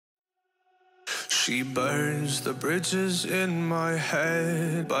She burns the bridges in my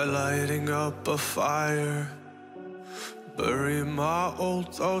head by lighting up a fire. Bury my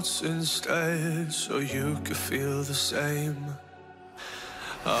old thoughts instead so you could feel the same.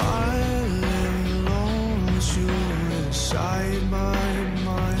 I live alone with you inside my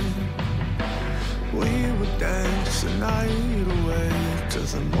mind. We would dance the night away to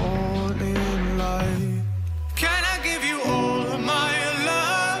the morning light. Can I give you all of my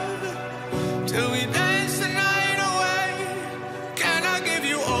love till we dance the night away? Can I give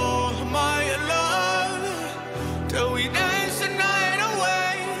you all of my love till we dance the night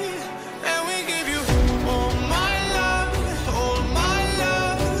away? And we give you all my love, all my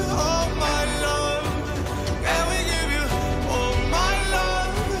love, all my love. And we give you all my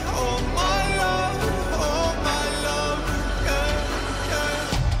love, all my love, all my love. Yeah, yeah.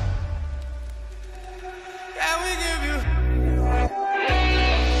 And we give you.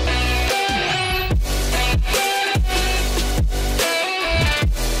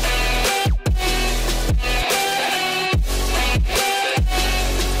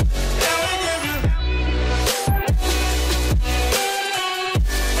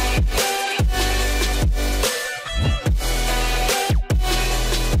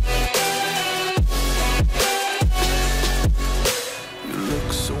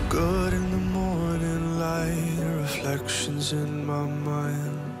 In my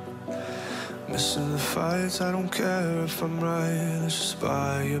mind, missing the fights. I don't care if I'm right. Let's just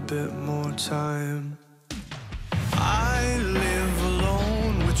buy a bit more time. I live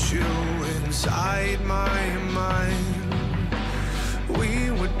alone with you inside my mind. We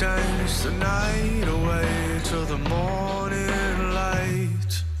would dance the night away till the morning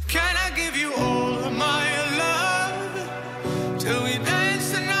light. Can I give you all of my love till we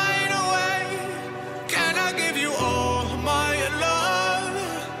dance the night away? Can I give you all of my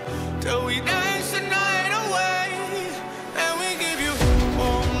love till we dance the night away? And we give you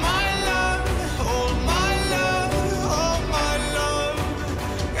all my love, all my love, all my love.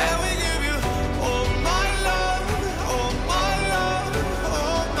 And we give you all my love, all my love,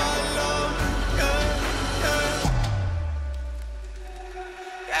 all my love. Yeah, yeah.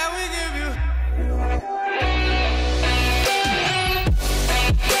 And we give you.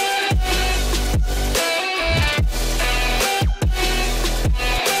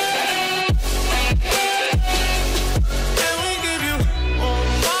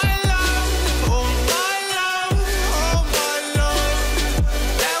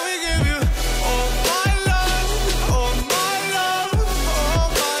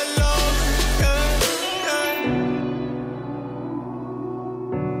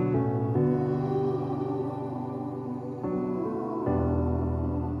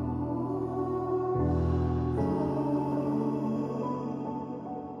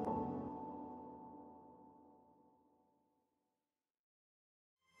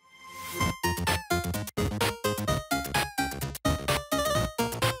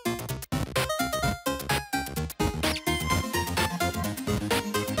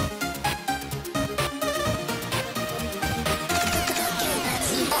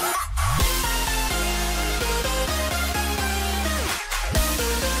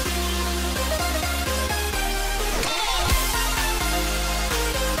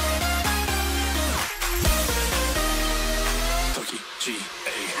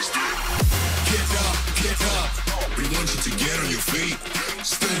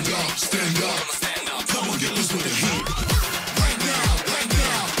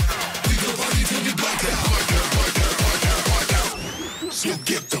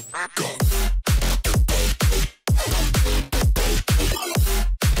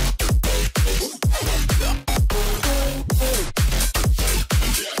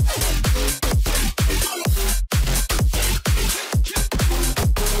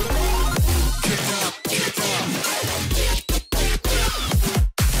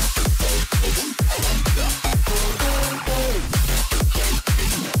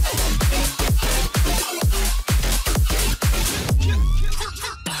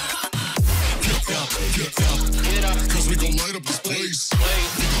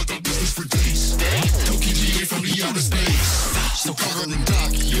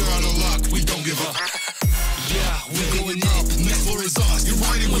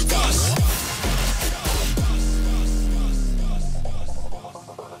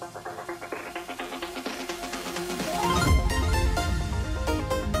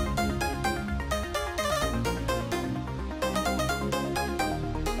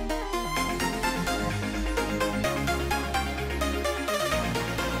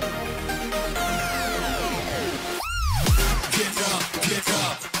 Get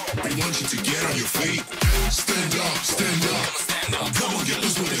up, We want you to get on your feet. Stand up, stand up. Come on, get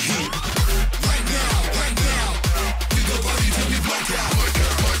loose with the heat. Right now. Get the body till we black out.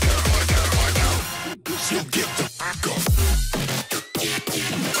 So get the fuck up.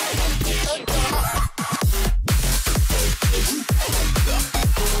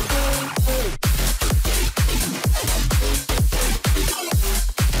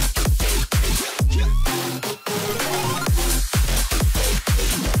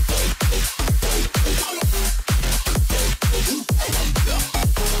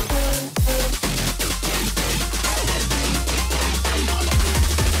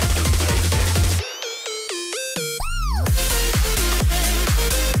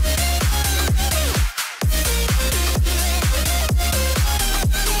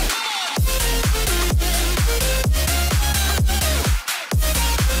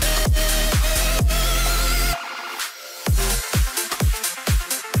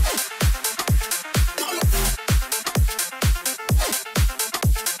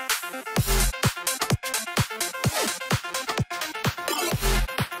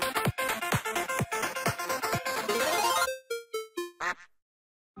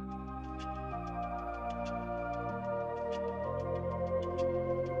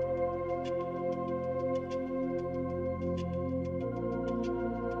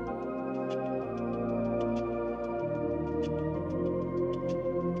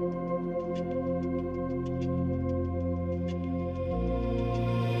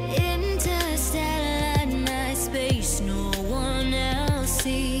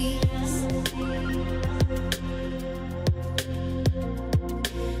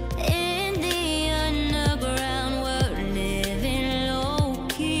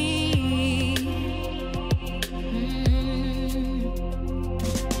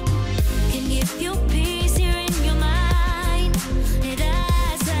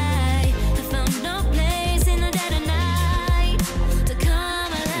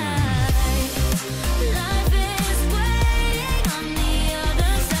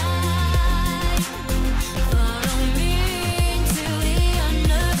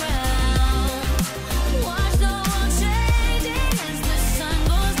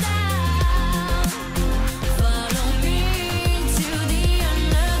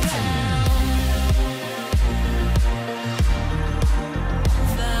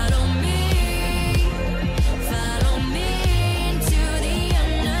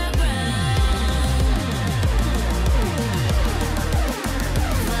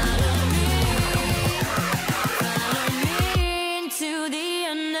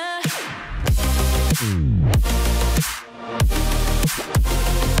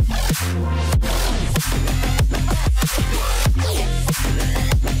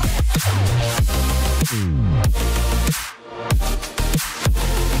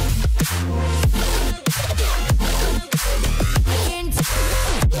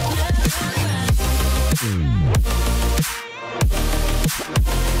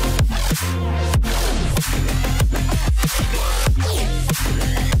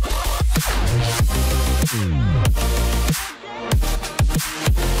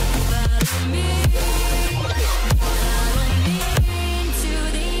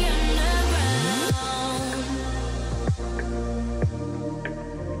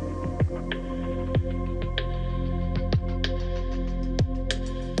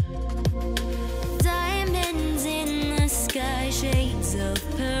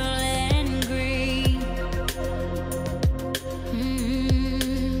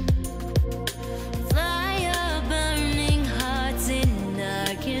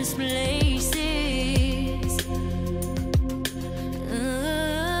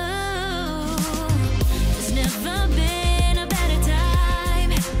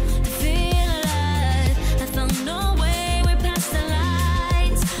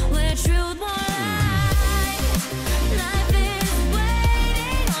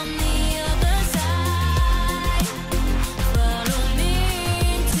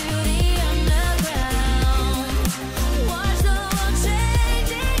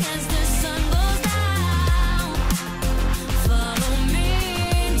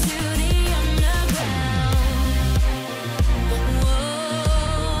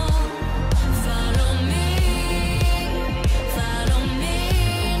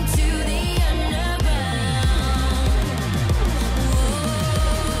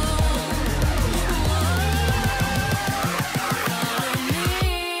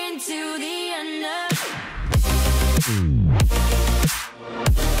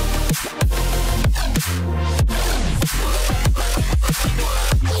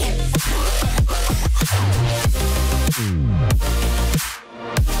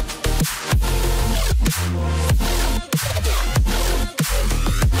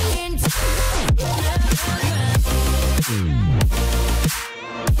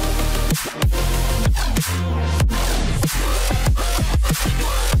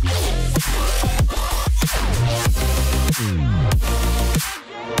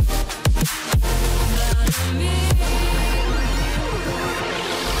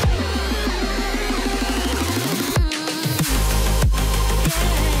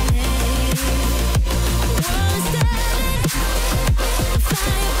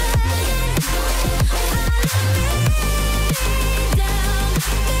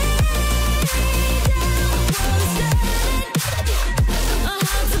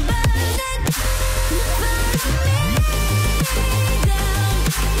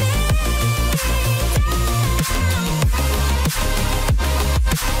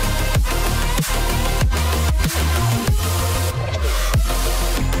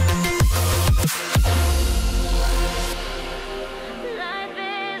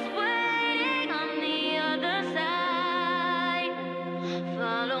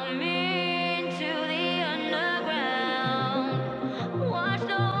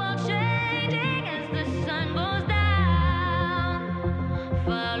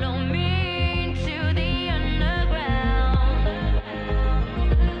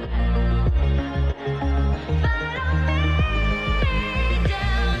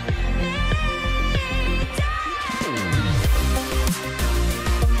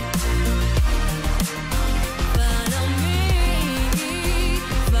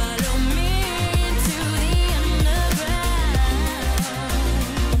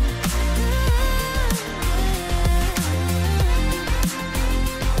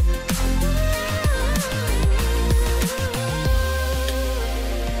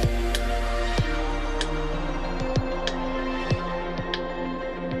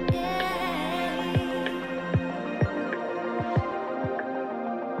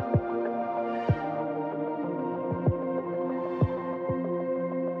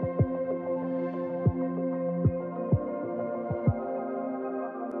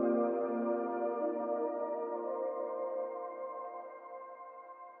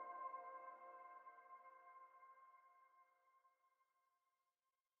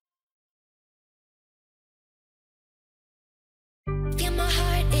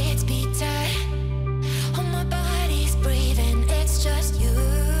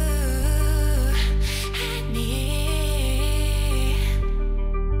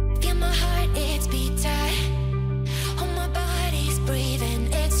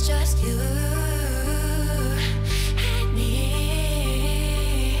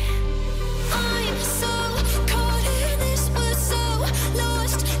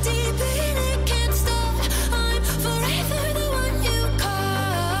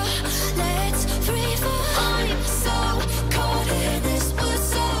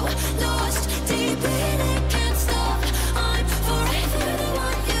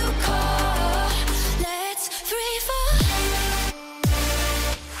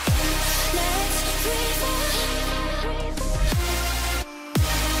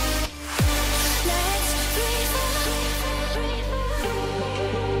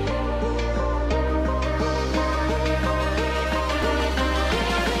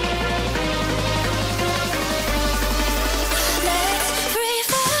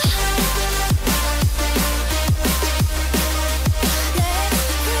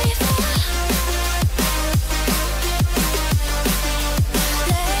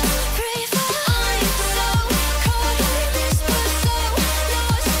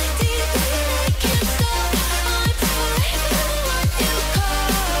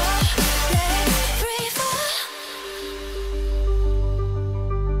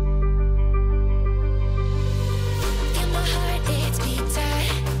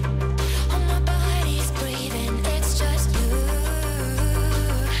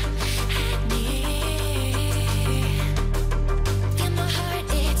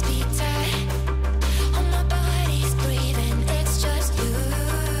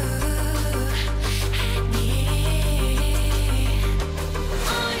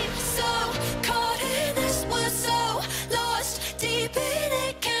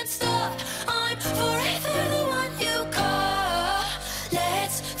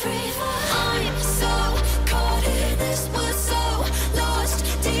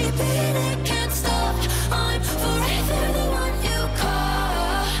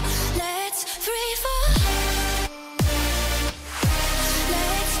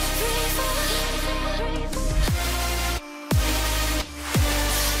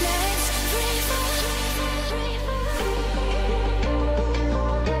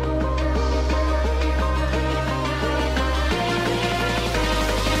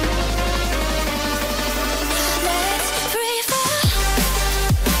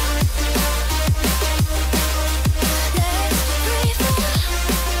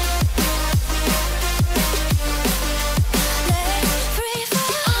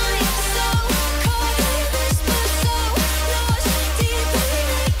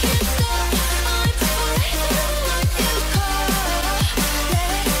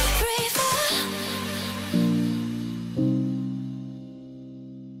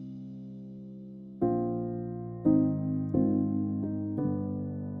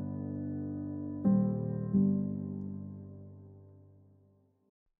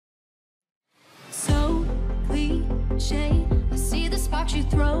 shade. I see the sparks you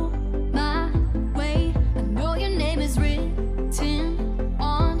throw my way. I know your name is written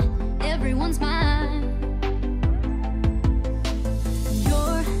on everyone's mind.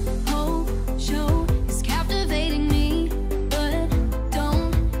 Your whole show is captivating me, but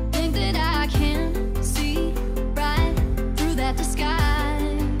don't think that I can see right through that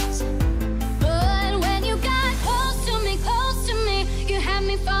disguise. But when you got close to me, you had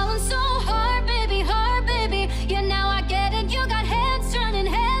me falling so hard, baby, yeah, now I get it. You got heads turning,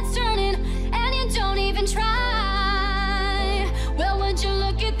 and you don't even try. Well, would you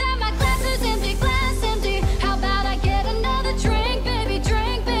look at that? My glass is empty, How about I get another drink, baby,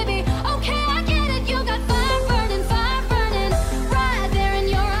 Okay, I get it. You got fire burning, right there in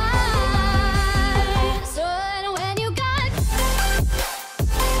your eyes. So when you got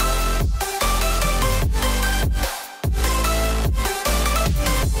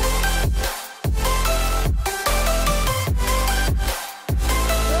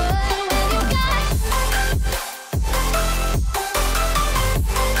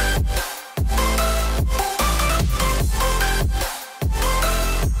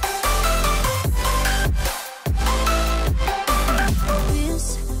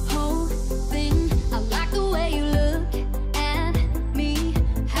this whole thing, I like the way you look at me.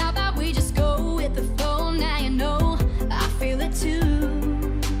 How about we just go with the flow? Now you know I feel it too.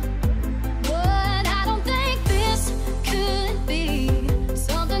 But I don't think this could be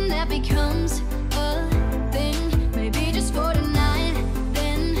something that becomes a thing. Maybe just for tonight,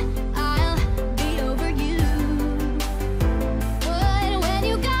 then I'll be over you. But when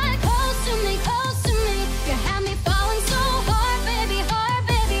you got close to me, you had me falling so hard, baby,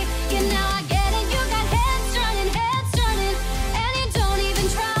 yeah, now I get it. You got heads turning, and you don't even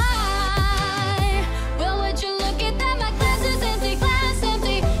try. Well, would you look at that? My glass is empty,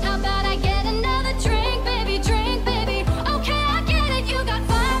 How about I get another drink, baby, Okay, I get it. You got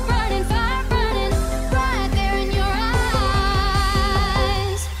fire burning, right there in your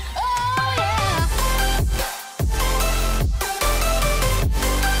eyes. Oh yeah.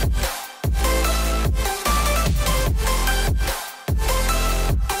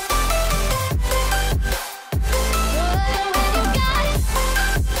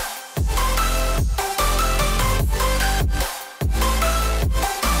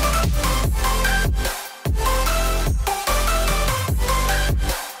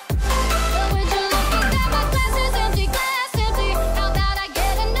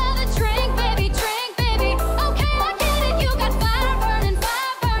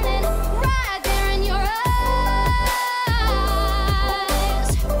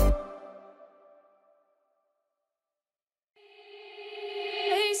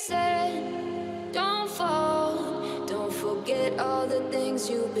 They said, don't fall, don't forget all the things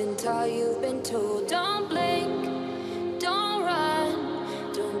you've been taught, you've been told. Don't blink, don't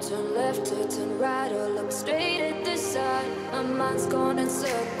run, don't turn left or turn right or look straight at the side. My mind's going in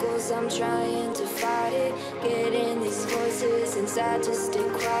circles, I'm trying to fight it. Getting these voices inside to stay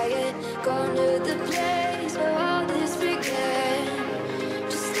quiet. Gone to the place where all this began.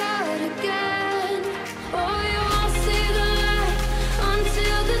 Just start again. Oh, you won't see the light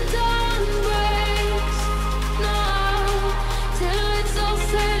until the dawn breaks. No, till it's all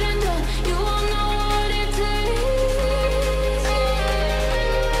said and done, you won't know what it takes.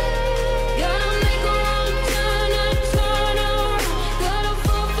 Gotta make a wrong turn and turn around. Gotta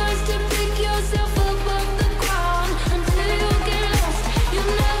fall fast to pick yourself up off the ground. Until you get lost,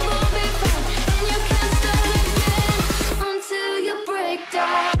 you'll never be found, and you can't start again until you break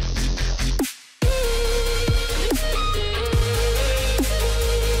down.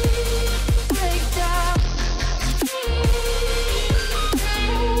 Break down.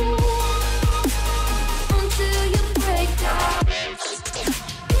 Until you break down.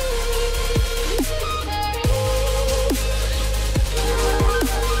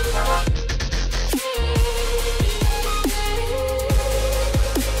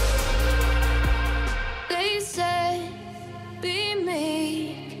 They say, be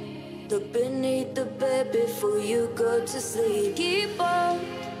meek. Look beneath the bed before you go to sleep. Keep on,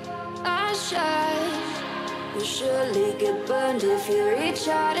 I shine. You'll surely get burned if you reach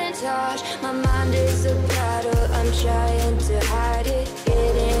out and touch. My mind is a battle, I'm trying to hide it.